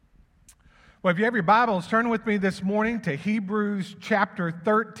Well, if you have your Bibles, turn with me this morning to Hebrews chapter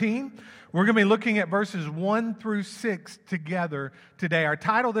 13. We're going to be looking at verses 1 through 6 together today. Our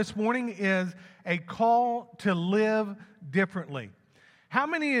title this morning is A Call to Live Differently. How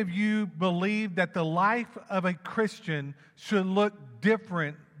many of you believe that the life of a Christian should look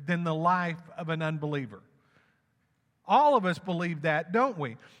different than the life of an unbeliever? All of us believe that, don't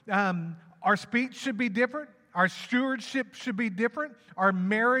we? Our speech should be different. Our stewardship should be different. Our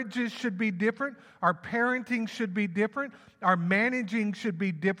marriages should be different. Our parenting should be different. Our managing should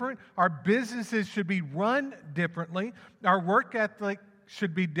be different. Our businesses should be run differently. Our work ethic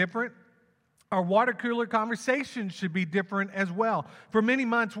should be different. Our water cooler conversations should be different as well. For many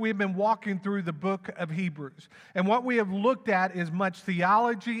months, we have been walking through the book of Hebrews. And what we have looked at is much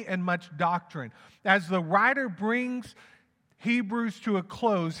theology and much doctrine. As the writer brings Hebrews to a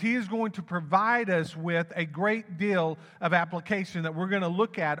close, he is going to provide us with a great deal of application that we're going to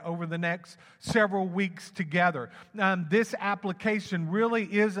look at over the next several weeks together. This application really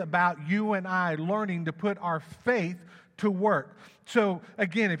is about you and I learning to put our faith to work. So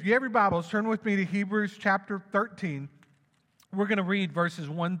again, if you have your Bibles, turn with me to Hebrews chapter 13. We're going to read verses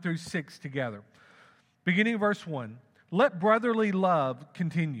 1 through 6 together. Beginning verse 1, let brotherly love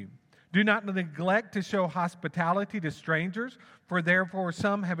continue. Do not neglect to show hospitality to strangers, for therefore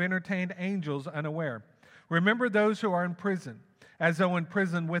some have entertained angels unaware. Remember those who are in prison, as though in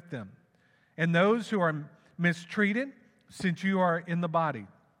prison with them, and those who are mistreated, since you are in the body.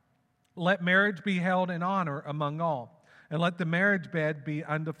 Let marriage be held in honor among all, and let the marriage bed be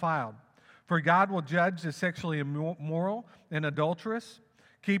undefiled. For God will judge the sexually immoral and adulterous.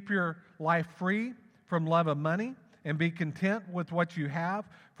 Keep your life free from love of money, and be content with what you have,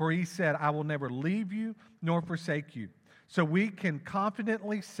 for he said, I will never leave you nor forsake you. So we can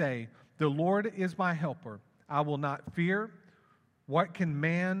confidently say, the Lord is my helper. I will not fear. What can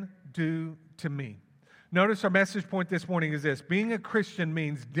man do to me? Notice our message point this morning is this. Being a Christian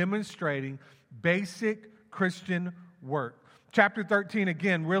means demonstrating basic Christian work. Chapter 13,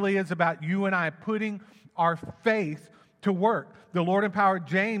 again, really is about you and I putting our faith to work. The Lord empowered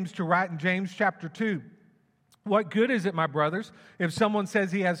James to write in James chapter 2. What good is it, my brothers, if someone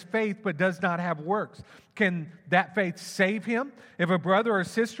says he has faith but does not have works? Can that faith save him? If a brother or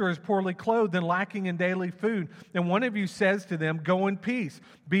sister is poorly clothed and lacking in daily food, and one of you says to them, go in peace,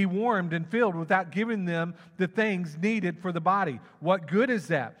 be warmed and filled, without giving them the things needed for the body, what good is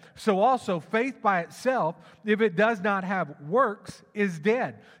that? So also, faith by itself, if it does not have works, is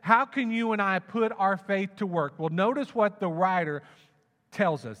dead. How can you and I put our faith to work? Well, notice what the writer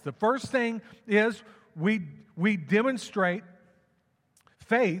tells us. The first thing is we demonstrate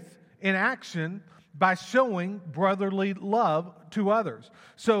faith in action by showing brotherly love to others.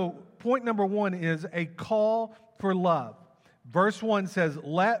 So point number 1 is a call for love. Verse 1 says,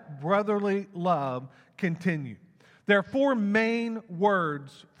 let brotherly love continue. There are 4 main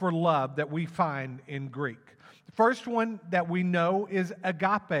words for love that we find in Greek. The first one that we know is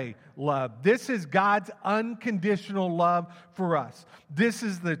agape love. This is God's unconditional love for us. This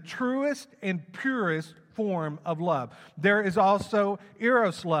is the truest and purest form of love. There is also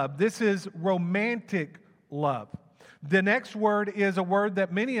eros love. This is romantic love. The next word is a word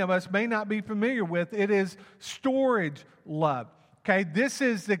that many of us may not be familiar with. It is storge love. Okay, this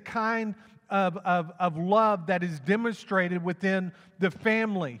is the kind of love that is demonstrated within the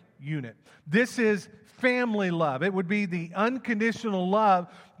family unit. This is family love. It would be the unconditional love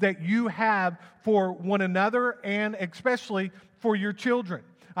that you have for one another and especially for your children.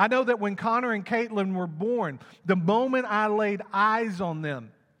 I know that when Connor and Caitlin were born, the moment I laid eyes on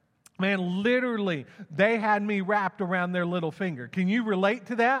them, man, literally, they had me wrapped around their little finger. Can you relate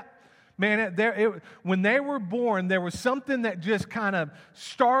to that? Man, when they were born, there was something that just kind of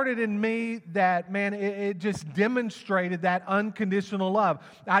started in me that, man, it just demonstrated that unconditional love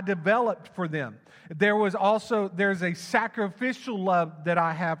I developed for them. There's a sacrificial love that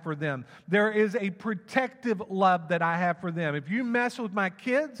I have for them. There is a protective love that I have for them. If you mess with my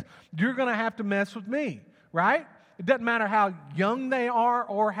kids, you're going to have to mess with me, right? It doesn't matter how young they are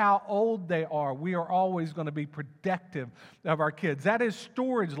or how old they are. We are always going to be protective of our kids. That is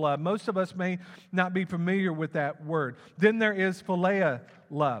storge love. Most of us may not be familiar with that word. Then there is philia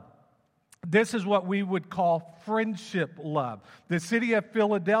love. This is what we would call friendship love. The city of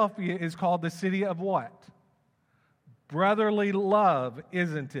Philadelphia is called the city of what? Brotherly love,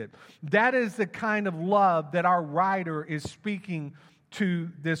 isn't it? That is the kind of love that our writer is speaking to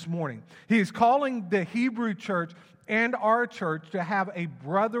this morning. He is calling the Hebrew church and our church to have a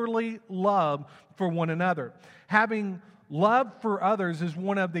brotherly love for one another. Having love for others is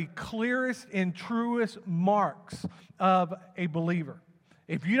one of the clearest and truest marks of a believer.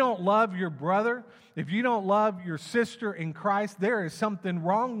 If you don't love your brother, if you don't love your sister in Christ, there is something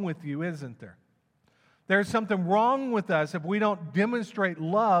wrong with you, isn't there? There's something wrong with us if we don't demonstrate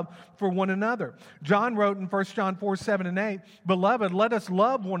love for one another. John wrote in 1 John 4, 7 and 8, "Beloved, let us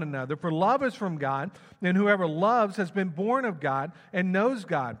love one another, for love is from God, and whoever loves has been born of God and knows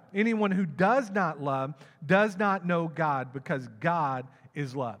God. Anyone who does not love does not know God, because God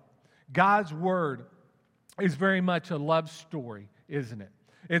is love." God's word is very much a love story, isn't it?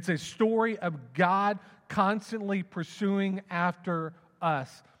 It's a story of God constantly pursuing after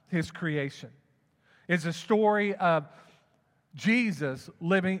us, His creation. It's a story of Jesus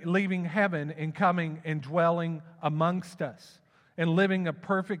leaving heaven and coming and dwelling amongst us and living a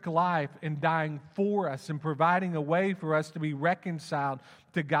perfect life and dying for us and providing a way for us to be reconciled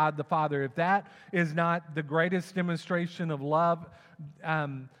to God the Father. If that is not the greatest demonstration of love,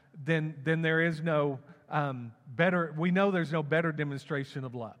 then there is no better. We know there's no better demonstration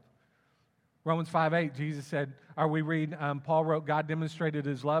of love. Romans 5:8, Jesus said, Paul wrote, "God demonstrated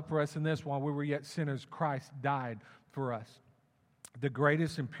His love for us in this: while we were yet sinners, Christ died for us." The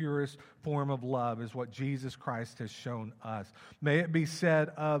greatest and purest form of love is what Jesus Christ has shown us. May it be said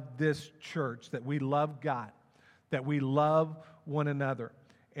of this church that we love God, that we love one another,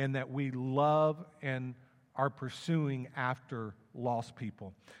 and that we love and are pursuing after lost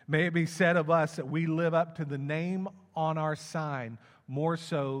people. May it be said of us that we live up to the name on our sign more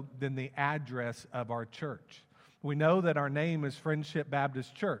so than the address of our church. We know that our name is Friendship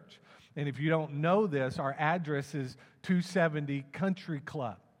Baptist Church. And if you don't know this, our address is 270 Country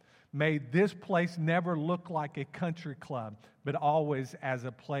Club. May this place never look like a country club, but always as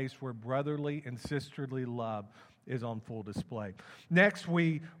a place where brotherly and sisterly love is on full display. Next,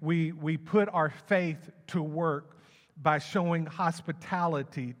 we put our faith to work by showing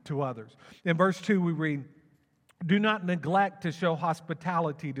hospitality to others. In verse 2, we read, "Do not neglect to show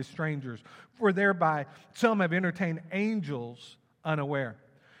hospitality to strangers, for thereby some have entertained angels unaware."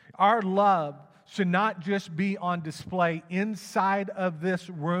 Our love should not just be on display inside of this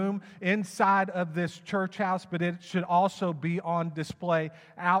room, inside of this church house, but it should also be on display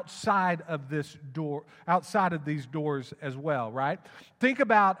outside of this door, outside of these doors as well, right? Think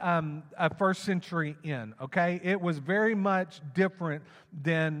about a first century inn, okay? It was very much different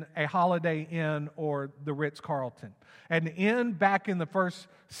than a Holiday Inn or the Ritz-Carlton. An inn back in the first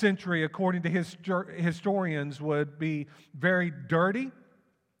century, according to historians, would be very dirty.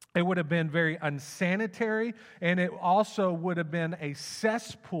 It would have been very unsanitary, and it also would have been a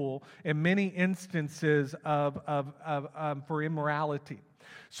cesspool in many instances for immorality.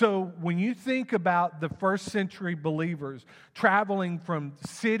 So when you think about the first century believers traveling from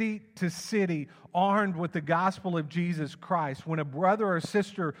city to city armed with the gospel of Jesus Christ, when a brother or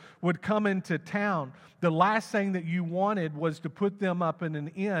sister would come into town, the last thing that you wanted was to put them up in an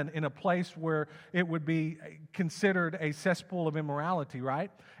inn in a place where it would be considered a cesspool of immorality,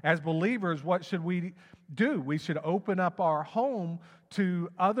 right? As believers, what should we do? We should open up our home to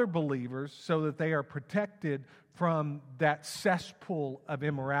other believers so that they are protected from that cesspool of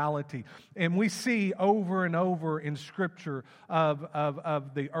immorality. And we see over and over in Scripture of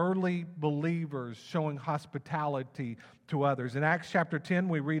the early believers showing hospitality to others. In Acts chapter 10,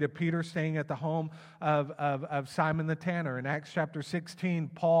 we read of Peter staying at the home of Simon the tanner. In Acts chapter 16,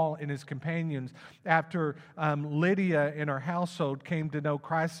 Paul and his companions, after Lydia in her household came to know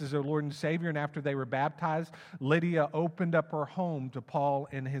Christ as their Lord and Savior, and after they were baptized, Lydia opened up her home to Paul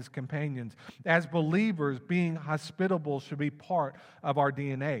and his companions. As believers, being hospitable should be part of our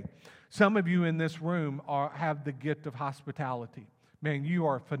DNA. Some of you in this room have the gift of hospitality. Man, you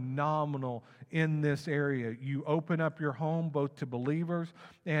are phenomenal in this area. You open up your home both to believers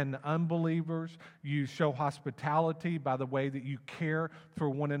and unbelievers. You show hospitality by the way that you care for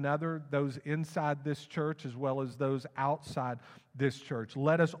one another, those inside this church as well as those outside this church.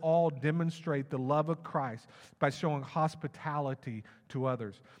 Let us all demonstrate the love of Christ by showing hospitality to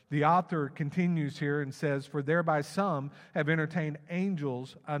others. The author continues here and says, "For thereby some have entertained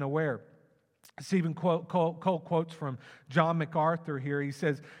angels unaware." Stephen Cole quotes from John MacArthur here. He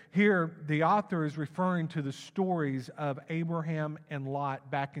says, here the author is referring to the stories of Abraham and Lot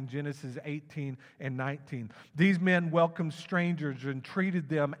back in Genesis 18 and 19. These men welcomed strangers and treated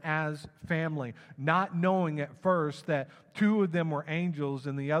them as family, not knowing at first that two of them were angels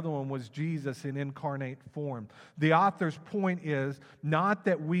and the other one was Jesus in incarnate form. The author's point is not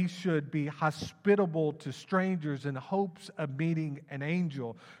that we should be hospitable to strangers in hopes of meeting an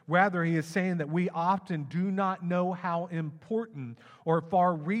angel. Rather, he is saying that we often do not know how important or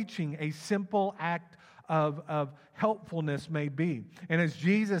far-reaching a simple act of helpfulness may be. And as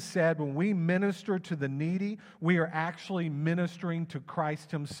Jesus said, when we minister to the needy, we are actually ministering to Christ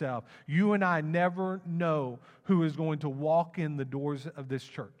himself. You and I never know who is going to walk in the doors of this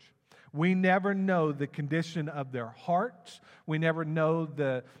church. We never know the condition of their hearts. We never know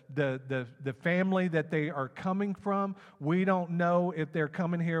the family that they are coming from. We don't know if they're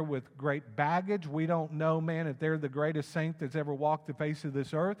coming here with great baggage. We don't know, man, if they're the greatest saint that's ever walked the face of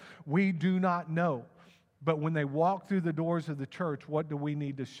this earth. We do not know. But when they walk through the doors of the church, what do we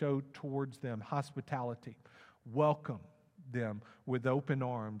need to show towards them? Hospitality. Welcome them with open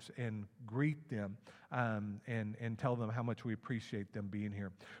arms and greet them and tell them how much we appreciate them being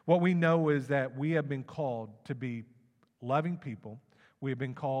here. What we know is that we have been called to be loving people. We have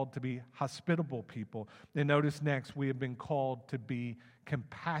been called to be hospitable people. And notice next, we have been called to be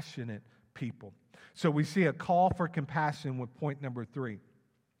compassionate people. So we see a call for compassion with point number 3.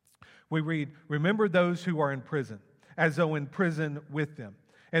 We read, remember those who are in prison, as though in prison with them,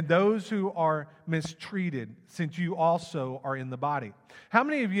 and those who are mistreated, since you also are in the body. How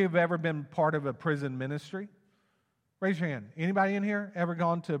many of you have ever been part of a prison ministry? Raise your hand. Anybody in here ever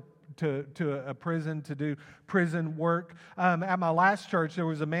gone to a prison to do prison work? At my last church, there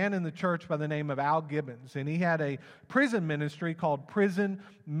was a man in the church by the name of Al Gibbons, and he had a prison ministry called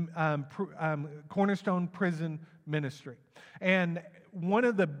Cornerstone Prison Ministry. And one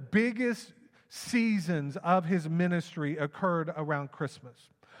of the biggest seasons of his ministry occurred around Christmas.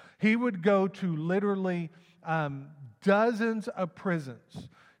 He would go to literally dozens of prisons,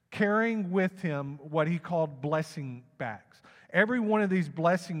 carrying with him what he called blessing bags. Every one of these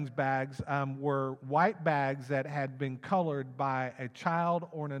blessings bags were white bags that had been colored by a child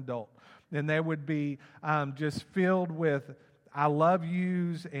or an adult. And they would be just filled with I love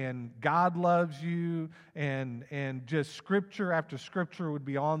yous and God loves you and just scripture after scripture would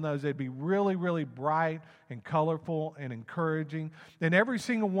be on those. They'd be really, really bright and colorful and encouraging. And every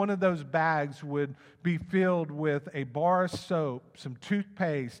single one of those bags would be filled with a bar of soap, some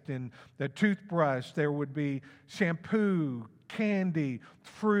toothpaste, and the toothbrush. There would be shampoo, candy,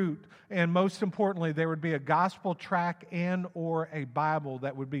 fruit, and most importantly, there would be a gospel tract and or a Bible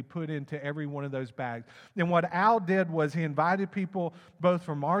that would be put into every one of those bags. And what Al did was he invited people both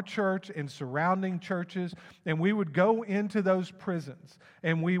from our church and surrounding churches, and we would go into those prisons,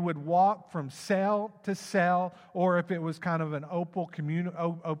 and we would walk from cell to cell, or if it was kind of an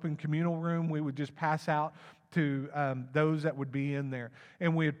open communal room, we would just pass out to those that would be in there.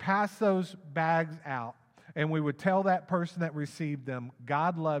 And we would pass those bags out. And we would tell that person that received them,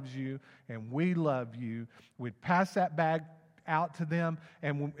 God loves you and we love you. We'd pass that bag out to them,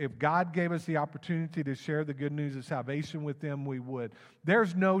 and if God gave us the opportunity to share the good news of salvation with them, we would.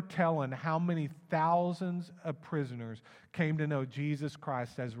 There's no telling how many thousands of prisoners came to know Jesus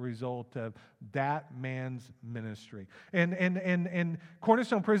Christ as a result of that man's ministry. And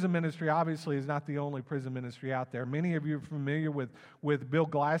Cornerstone Prison Ministry obviously is not the only prison ministry out there. Many of you are familiar with Bill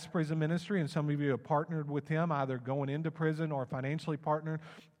Glass Prison Ministry, and some of you have partnered with him, either going into prison or financially partnered.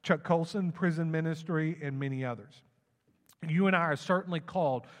 Chuck Colson Prison Ministry, and many others. You and I are certainly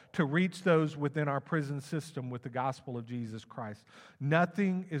called to reach those within our prison system with the gospel of Jesus Christ.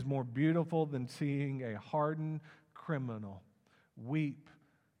 Nothing is more beautiful than seeing a hardened criminal weep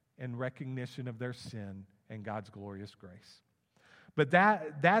in recognition of their sin and God's glorious grace. But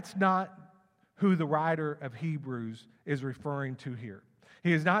that's not who the writer of Hebrews is referring to here.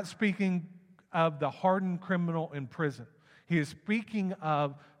 He is not speaking of the hardened criminal in prison. He is speaking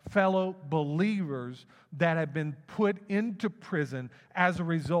of fellow believers that have been put into prison as a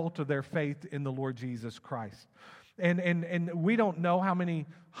result of their faith in the Lord Jesus Christ. And we don't know how many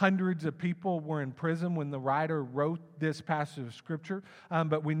hundreds of people were in prison when the writer wrote this passage of Scripture,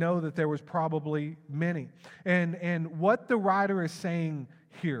 but we know that there was probably many. And what the writer is saying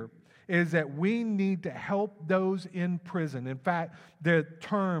here is that we need to help those in prison. In fact, the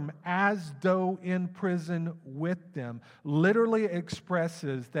term "as though in prison with them" literally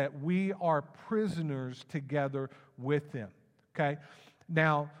expresses that we are prisoners together with them. Okay?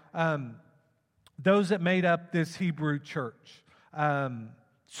 Now, those that made up this Hebrew church,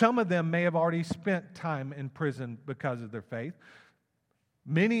 some of them may have already spent time in prison because of their faith.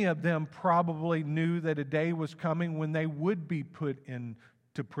 Many of them probably knew that a day was coming when they would be put into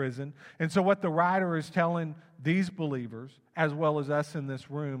prison. And so what the writer is telling these believers, as well as us in this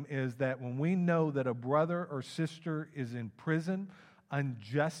room, is that when we know that a brother or sister is in prison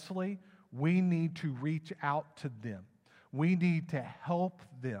unjustly, we need to reach out to them. We need to help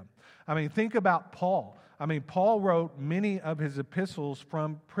them. I mean, think about Paul. Paul wrote many of his epistles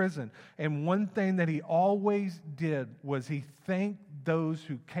from prison. And one thing that he always did was he thanked those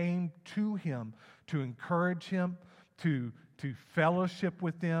who came to him to encourage him, to fellowship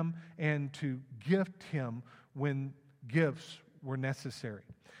with them, and to gift him when gifts were necessary.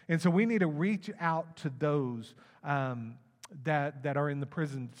 And so we need to reach out to those that are in the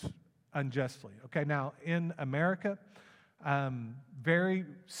prisons unjustly. Okay, now in America, very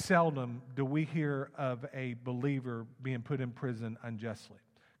seldom do we hear of a believer being put in prison unjustly.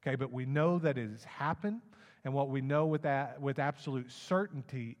 Okay, but we know that it has happened, and what we know with absolute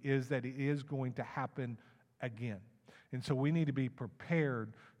certainty is that it is going to happen again. And so we need to be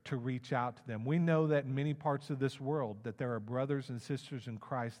prepared to reach out to them. We know that in many parts of this world that there are brothers and sisters in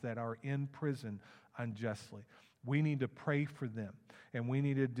Christ that are in prison unjustly. We need to pray for them, and we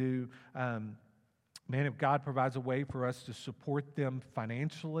need to do, if God provides a way for us to support them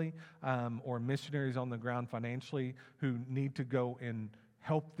financially, or missionaries on the ground financially who need to go and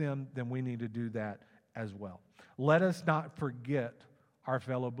help them, then we need to do that as well. Let us not forget our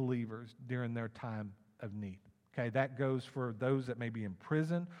fellow believers during their time of need. Okay, that goes for those that may be in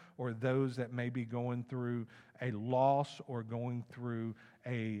prison or those that may be going through a loss or going through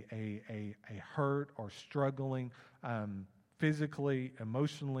a hurt or struggling physically,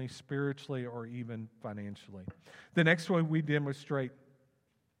 emotionally, spiritually, or even financially. The next way we demonstrate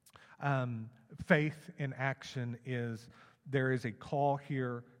faith in action is there is a call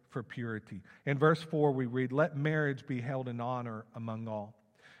here for purity. In verse 4 we read, "Let marriage be held in honor among all,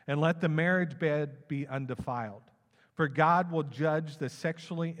 and let the marriage bed be undefiled. For God will judge the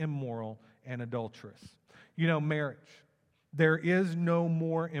sexually immoral and adulterous." You know, marriage. There is no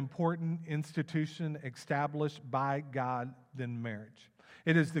more important institution established by God than marriage.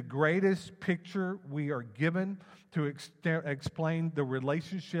 It is the greatest picture we are given to explain the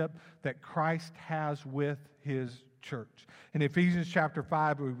relationship that Christ has with His church. In Ephesians chapter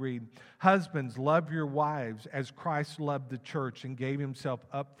 5, we read, "Husbands, love your wives as Christ loved the church and gave Himself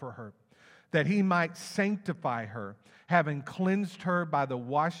up for her, that He might sanctify her, having cleansed her by the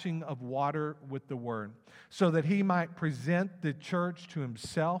washing of water with the word, so that He might present the church to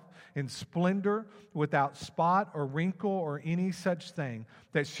Himself in splendor, without spot or wrinkle or any such thing,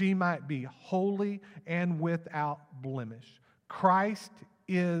 that she might be holy and without blemish." Christ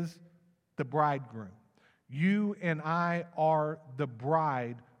is the bridegroom. You and I are the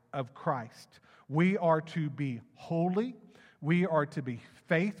bride of Christ. We are to be holy. We are to be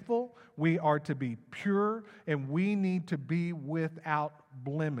faithful. We are to be pure. And we need to be without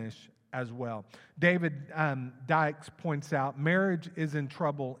blemish as well. David Dykes points out, marriage is in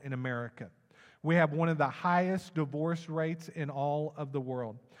trouble in America. We have one of the highest divorce rates in all of the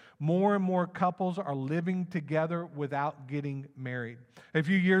world. More and more couples are living together without getting married. A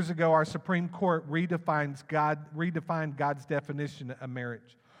few years ago, our Supreme Court redefined God's definition of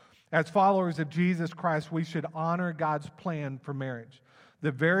marriage. As followers of Jesus Christ, we should honor God's plan for marriage.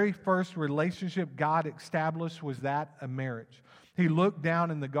 The very first relationship God established was that of marriage. He looked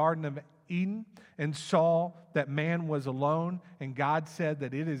down in the Garden of Eden and saw that man was alone, and God said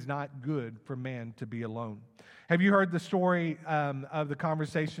that it is not good for man to be alone. Have you heard the story of the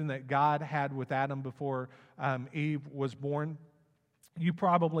conversation that God had with Adam before Eve was born? You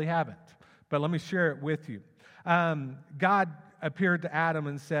probably haven't, but let me share it with you. God appeared to Adam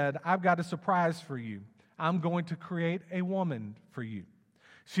and said, "I've got a surprise for you. I'm going to create a woman for you.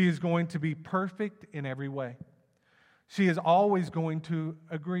 She is going to be perfect in every way. She is always going to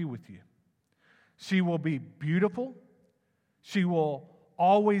agree with you. She will be beautiful. She will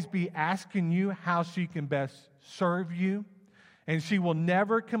always be asking you how she can best serve you. And she will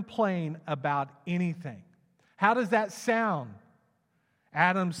never complain about anything." How does that sound?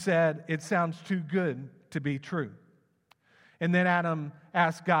 Adam said, "It sounds too good to be true." And then Adam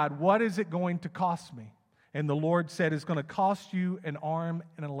asked God, "What is it going to cost me?" And the Lord said, "It's going to cost you an arm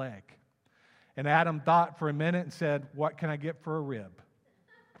and a leg." And Adam thought for a minute and said, "What can I get for a rib?"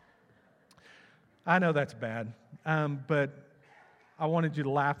 I know that's bad, but I wanted you to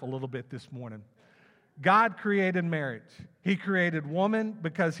laugh a little bit this morning. God created marriage. He created woman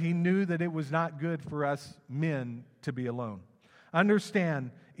because He knew that it was not good for us men to be alone.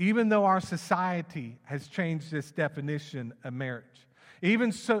 Understand, even though our society has changed this definition of marriage,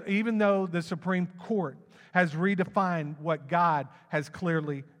 even though the Supreme Court has redefined what God has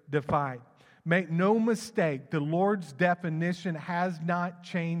clearly defined, make no mistake, the Lord's definition has not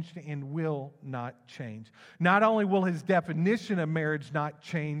changed and will not change. Not only will His definition of marriage not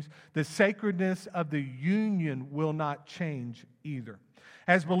change, the sacredness of the union will not change either.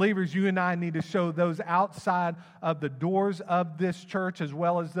 As believers, you and I need to show those outside of the doors of this church as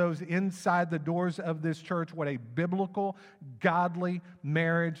well as those inside the doors of this church what a biblical, godly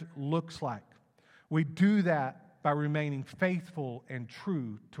marriage looks like. We do that by remaining faithful and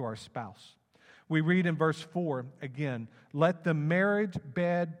true to our spouse. We read in verse 4 again, let the marriage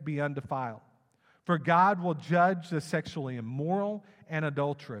bed be undefiled, for God will judge the sexually immoral and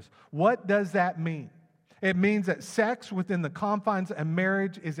adulterous. What does that mean? It means that sex within the confines of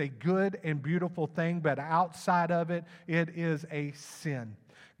marriage is a good and beautiful thing, but outside of it, it is a sin.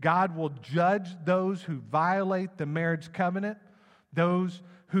 God will judge those who violate the marriage covenant, those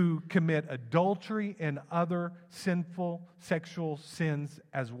who commit adultery and other sinful sexual sins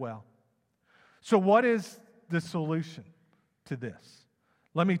as well. So what is the solution to this?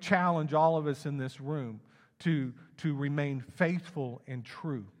 Let me challenge all of us in this room to remain faithful and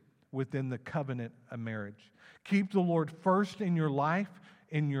true within the covenant of marriage. Keep the Lord first in your life,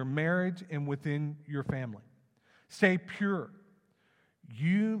 in your marriage, and within your family. Stay pure.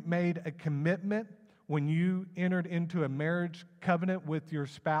 You made a commitment when you entered into a marriage covenant with your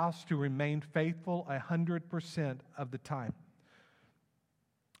spouse to remain faithful 100% of the time.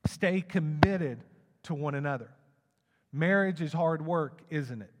 Stay committed to one another. Marriage is hard work,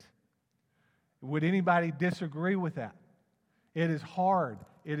 isn't it? Would anybody disagree with that? It is hard.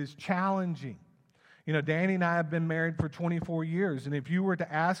 It is challenging. You know, Danny and I have been married for 24 years, and if you were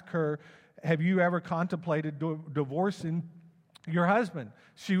to ask her, have you ever contemplated divorcing your husband?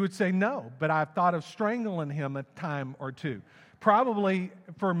 She would say no, but I've thought of strangling him a time or two. Probably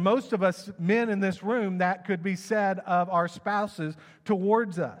for most of us men in this room, that could be said of our spouses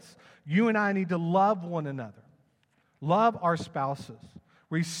towards us. You and I need to love one another, love our spouses,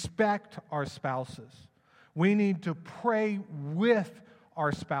 respect our spouses. We need to pray with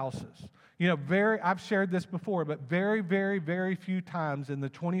our spouses. You know, I've shared this before, but very, very, very few times in the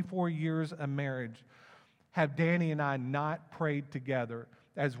 24 years of marriage have Danny and I not prayed together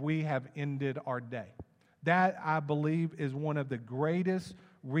as we have ended our day. That, I believe, is one of the greatest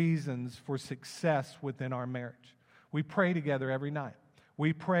reasons for success within our marriage. We pray together every night.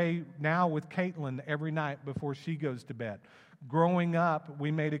 We pray now with Caitlin every night before she goes to bed. Growing up,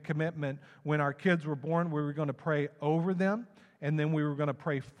 we made a commitment when our kids were born, we were going to pray over them, and then we were going to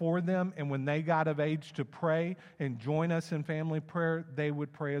pray for them. And when they got of age to pray and join us in family prayer, they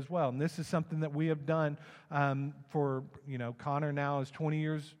would pray as well. And this is something that we have done for, Connor now is 20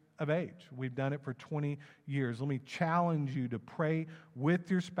 years of age. We've done it for 20 years. Let me challenge you to pray with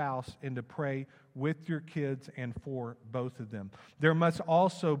your spouse and to pray with your kids and for both of them. There must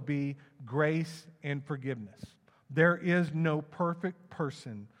also be grace and forgiveness. There is no perfect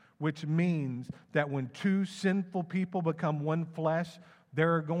person, which means that when two sinful people become one flesh,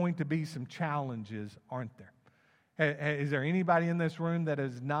 there are going to be some challenges, aren't there? Is there anybody in this room that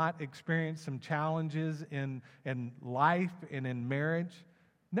has not experienced some challenges in life and in marriage?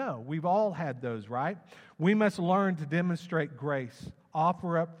 No, we've all had those, right? We must learn to demonstrate grace,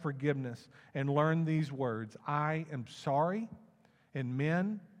 offer up forgiveness, and learn these words. I am sorry. And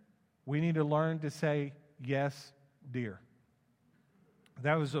men, we need to learn to say, yes, dear.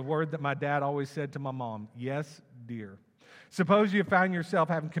 That was a word that my dad always said to my mom. Yes, dear. Suppose you found yourself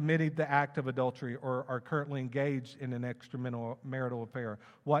having committed the act of adultery or are currently engaged in an extramarital affair.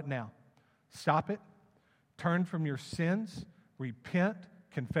 What now? Stop it. Turn from your sins. Repent.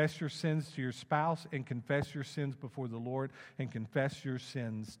 Confess your sins to your spouse and confess your sins before the Lord and confess your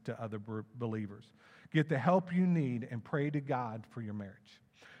sins to other believers. Get the help you need and pray to God for your marriage.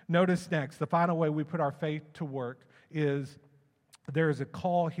 Notice next, the final way we put our faith to work is there is a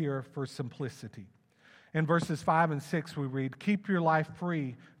call here for simplicity. In verses 5 and 6 we read, keep your life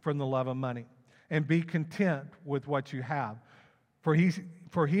free from the love of money and be content with what you have. For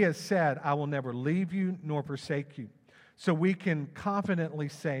he has said, I will never leave you nor forsake you. So we can confidently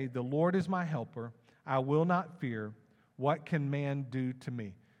say, the Lord is my helper. I will not fear. What can man do to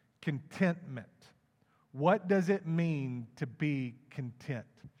me? Contentment. What does it mean to be content?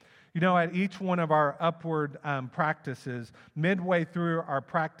 You know, at each one of our upward practices, midway through our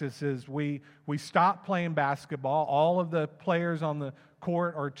practices, we stop playing basketball. All of the players on the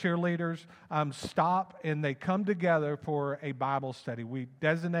court or cheerleaders stop and they come together for a Bible study. We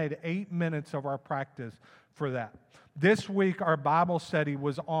designate 8 minutes of our practice for that. This week, our Bible study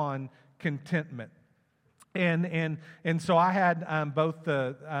was on contentment. And so I had both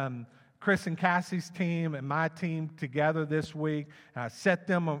the Chris and Cassie's team and my team together this week. I set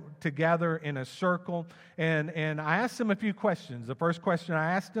them together in a circle, and I asked them a few questions. The first question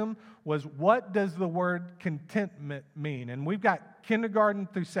I asked them was, what does the word contentment mean? And we've got kindergarten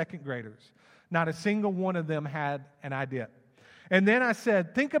through second graders. Not a single one of them had an idea. And then I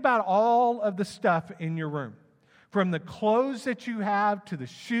said, think about all of the stuff in your room. From the clothes that you have, to the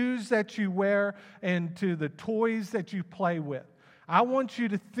shoes that you wear, and to the toys that you play with. I want you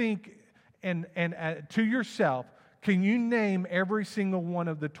to think and to yourself, can you name every single one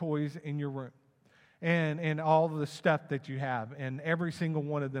of the toys in your room? and all of the stuff that you have. And every single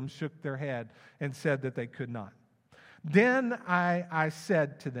one of them shook their head and said that they could not. Then I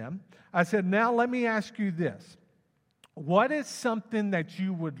said to them, I said, now let me ask you this. What is something that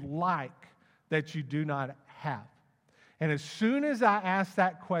you would like that you do not have? And as soon as I asked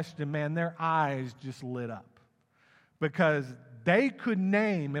that question, man, their eyes just lit up. Because they could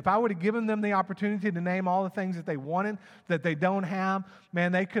name, if I would have given them the opportunity to name all the things that they wanted, that they don't have,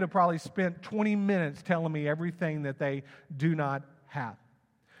 man, they could have probably spent 20 minutes telling me everything that they do not have.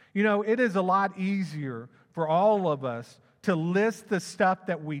 You know, it is a lot easier for all of us to list the stuff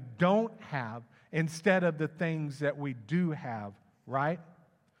that we don't have instead of the things that we do have, right?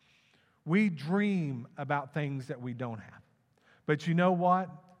 We dream about things that we don't have. But you know what?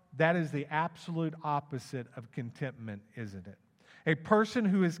 That is the absolute opposite of contentment, isn't it? A person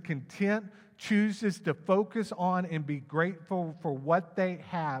who is content chooses to focus on and be grateful for what they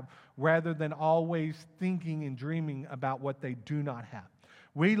have rather than always thinking and dreaming about what they do not have.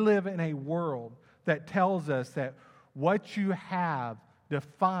 We live in a world that tells us that what you have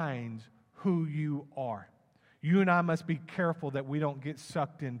defines who you are. You and I must be careful that we don't get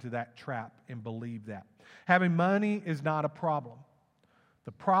sucked into that trap and believe that. Having money is not a problem.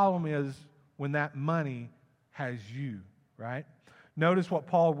 The problem is when that money has you, right? Notice what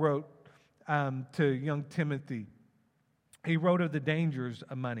Paul wrote to young Timothy. He wrote of the dangers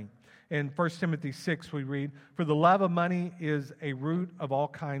of money. In 1 Timothy 6, we read, "For the love of money is a root of all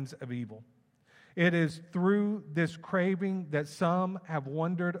kinds of evil. It is through this craving that some have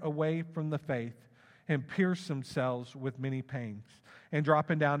wandered away from the faith and pierced themselves with many pains." And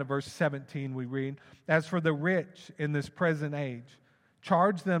dropping down to verse 17, we read, "As for the rich in this present age,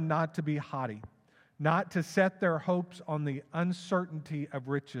 charge them not to be haughty, not to set their hopes on the uncertainty of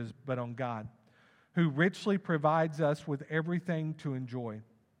riches, but on God, who richly provides us with everything to enjoy.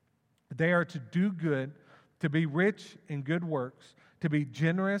 They are to do good, to be rich in good works, to be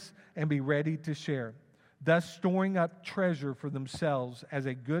generous and be ready to share, thus storing up treasure for themselves as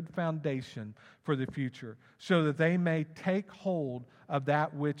a good foundation for the future, so that they may take hold of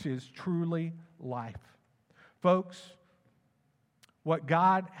that which is truly life." Folks, what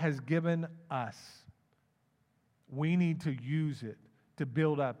God has given us, we need to use it to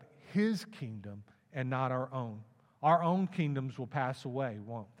build up His kingdom and not our own. Our own kingdoms will pass away,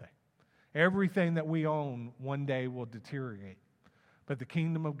 won't they? Everything that we own one day will deteriorate. But the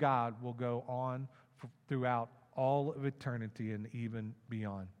kingdom of God will go on throughout all of eternity and even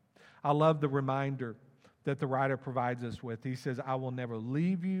beyond. I love the reminder that the writer provides us with. He says, "I will never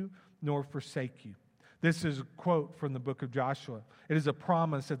leave you nor forsake you." This is a quote from the book of Joshua. It is a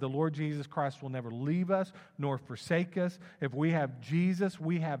promise that the Lord Jesus Christ will never leave us nor forsake us. If we have Jesus,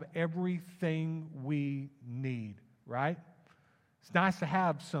 we have everything we need, right? It's nice to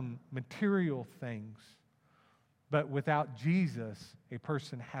have some material things, but without Jesus, a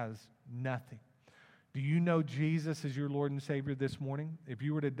person has nothing. Do you know Jesus as your Lord and Savior this morning? If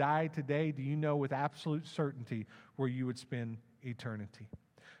you were to die today, do you know with absolute certainty where you would spend eternity?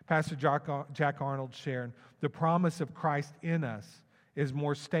 Pastor Jack Arnold shared, "The promise of Christ in us is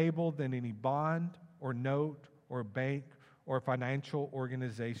more stable than any bond or note or bank or financial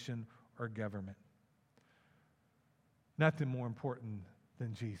organization or government." Nothing more important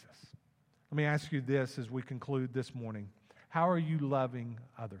than Jesus. Let me ask you this as we conclude this morning. How are you loving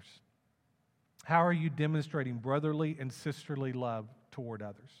others? How are you demonstrating brotherly and sisterly love toward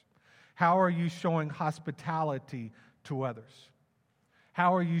others? How are you showing hospitality to others?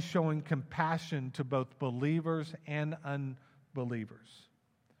 How are you showing compassion to both believers and unbelievers?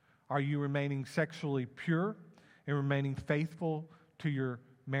 Are you remaining sexually pure and remaining faithful to your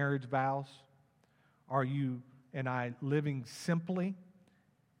marriage vows? Are you and I living simply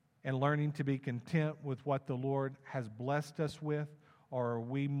and learning to be content with what the Lord has blessed us with? Or are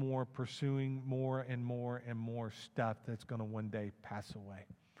we more pursuing more and more and more stuff that's going to one day pass away?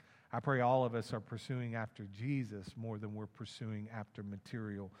 I pray all of us are pursuing after Jesus more than we're pursuing after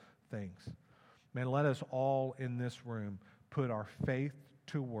material things. Man, let us all in this room put our faith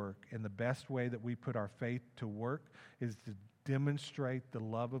to work. And the best way that we put our faith to work is to demonstrate the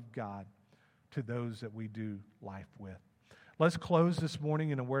love of God to those that we do life with. Let's close this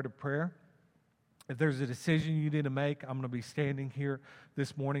morning in a word of prayer. If there's a decision you need to make, I'm going to be standing here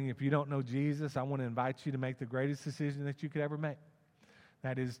this morning. If you don't know Jesus, I want to invite you to make the greatest decision that you could ever make.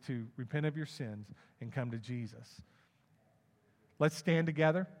 That is to repent of your sins and come to Jesus. Let's stand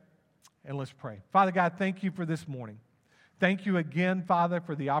together and let's pray. Father God, thank you for this morning. Thank you again, Father,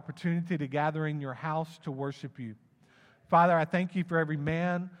 for the opportunity to gather in your house to worship you. Father, I thank you for every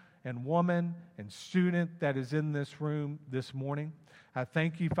man and woman and student that is in this room this morning. I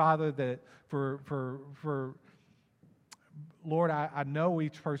thank you, Father, that for Lord, I know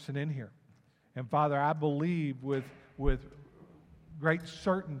each person in here. And Father, I believe with great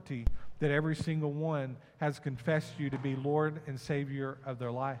certainty that every single one has confessed you to be Lord and Savior of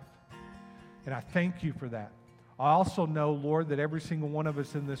their life. And I thank you for that. I also know, Lord, that every single one of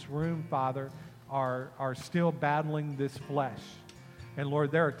us in this room, Father, are still battling this flesh. And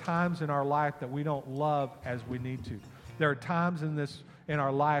Lord, there are times in our life that we don't love as we need to. There are times in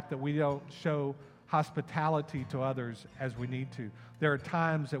our life that we don't show hospitality to others as we need to. There are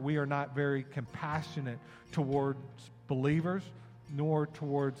times that we are not very compassionate towards believers nor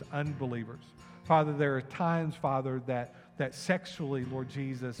towards unbelievers. Father, there are times, Father, that sexually, Lord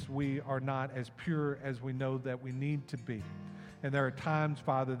Jesus, we are not as pure as we know that we need to be. And there are times,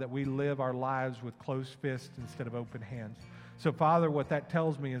 Father, that we live our lives with closed fists instead of open hands. So, Father, what that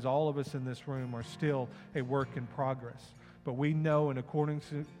tells me is all of us in this room are still a work in progress. But we know, and according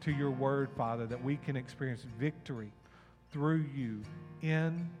to your word, Father, that we can experience victory through you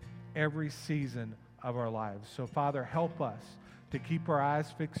in every season of our lives. So, Father, help us to keep our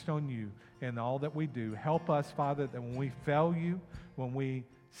eyes fixed on you in all that we do. Help us, Father, that when we fail you, when we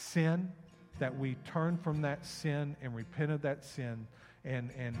sin, that we turn from that sin and repent of that sin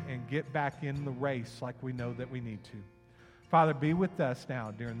and get back in the race like we know that we need to. Father, be with us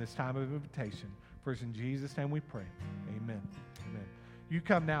now during this time of invitation. First, in Jesus' name we pray. Amen. Amen. You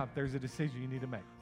come now if there's a decision you need to make.